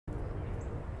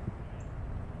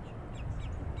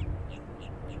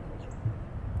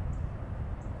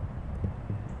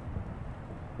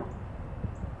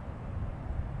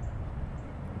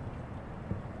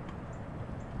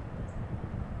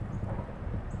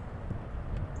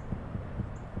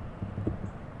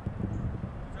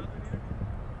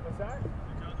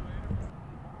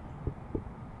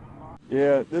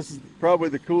Yeah, this is probably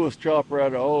the coolest chopper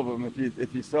out of all of them.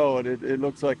 If you saw it, it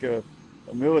looks like a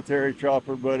military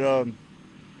chopper. But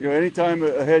anytime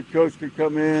a head coach could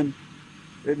come in,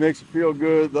 it makes you feel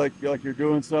good, like you're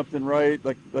doing something right,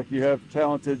 like you have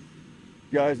talented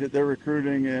guys that they're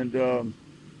recruiting. And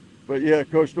but yeah,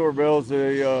 Coach Norvell's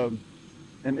an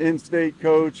in-state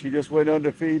coach. He just went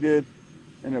undefeated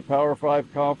in a Power Five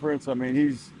conference. I mean,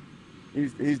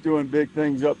 he's doing big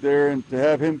things up there, and to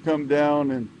have him come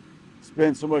down and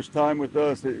spend so much time with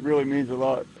us, it really means a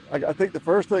lot. I think the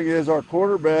first thing is our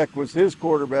quarterback was his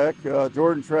quarterback,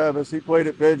 Jordan Travis. He played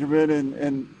at Benjamin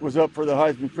and was up for the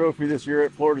Heisman Trophy this year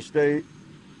at Florida State.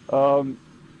 Um,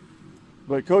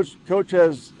 but Coach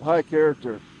has high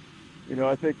character.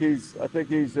 I think he's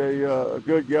a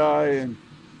good guy, and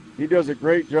he does a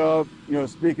great job.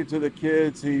 Speaking to the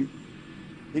kids, he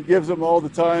gives them all the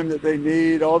time that they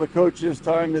need, all the coaches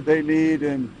time that they need,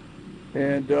 and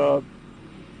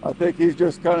I think he's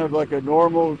just kind of like a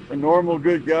normal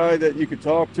good guy that you could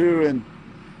talk to,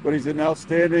 but he's an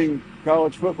outstanding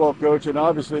college football coach, and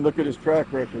obviously look at his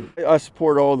track record. I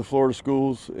support all the Florida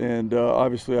schools, and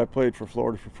obviously I played for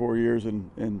Florida for 4 years,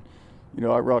 and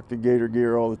I rock the Gator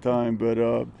gear all the time, but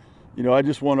I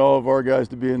just want all of our guys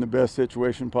to be in the best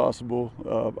situation possible.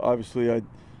 Obviously,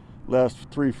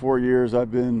 last 3-4 years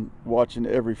I've been watching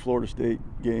every Florida State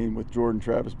game with Jordan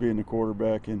Travis being the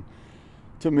quarterback, and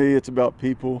to me it's about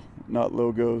people, not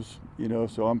logos.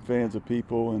 So I'm fans of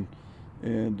people,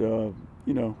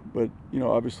 but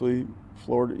obviously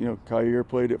Florida, Kyer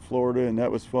played at Florida, and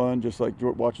that was fun, just like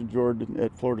watching Jordan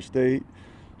at Florida State.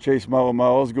 Chase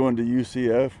Malamalu's going to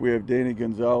UCF. We have Danny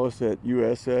Gonzalez at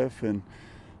USF, and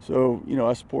so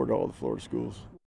I support all the Florida schools.